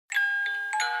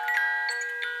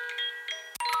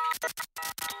This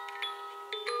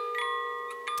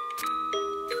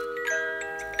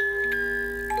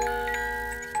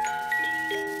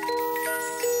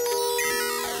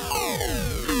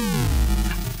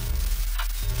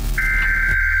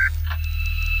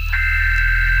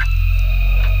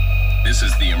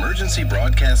is the emergency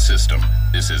broadcast system.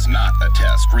 This is not a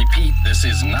test. Repeat, this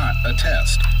is not a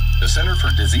test. The Center for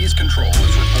Disease Control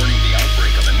is reporting the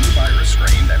outbreak of a new virus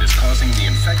strain that is causing the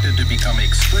infected to become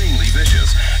extremely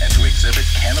vicious and to exhibit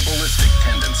cannibalistic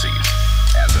tendencies.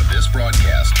 As of this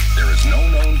broadcast, there is no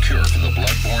known cure for the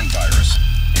blood-borne virus.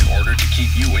 In order to keep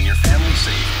you and your family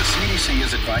safe, the CDC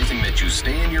is advising that you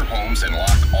stay in your homes and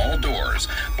lock all doors,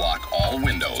 block all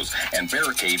windows, and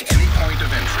barricade any point of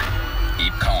entry.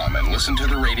 Keep calm and listen to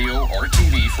the radio or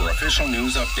TV for official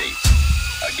news updates.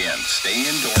 Again, stay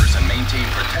indoors and maintain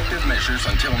protective measures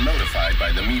until notified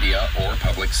by the media or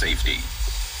public safety.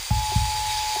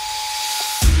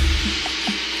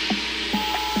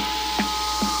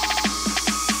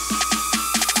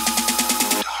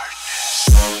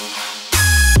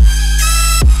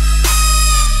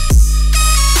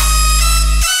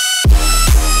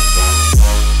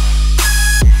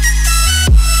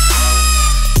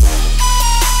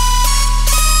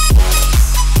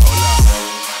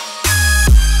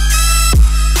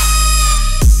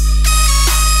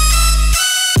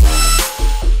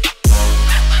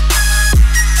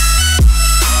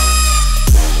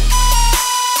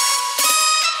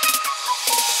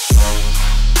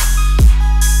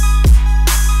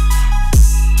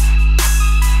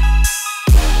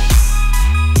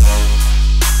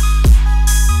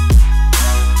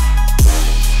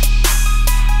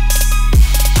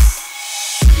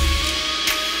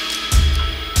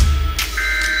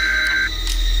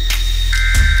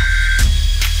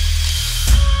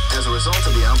 As a result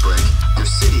of the outbreak, your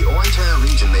city or entire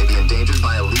region may be endangered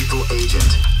by a lethal agent.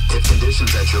 If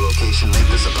conditions at your location make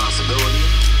this a possibility,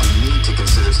 you need to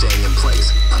consider staying in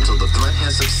place until the threat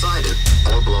has subsided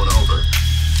or blown over.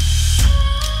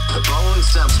 The following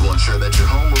steps will ensure that your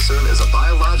home will serve as a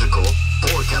biological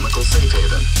or chemical safe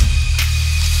haven.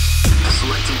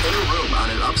 Select an inner room on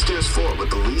an upstairs floor with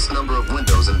the least number of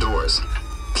windows and doors.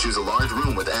 Choose a large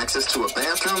room with access to a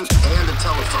bathroom and a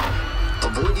telephone.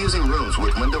 Avoid using rooms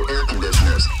with window air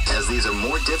conditioners, as these are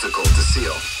more difficult to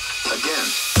seal. Again,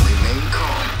 remain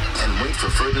calm and wait for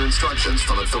further instructions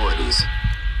from authorities.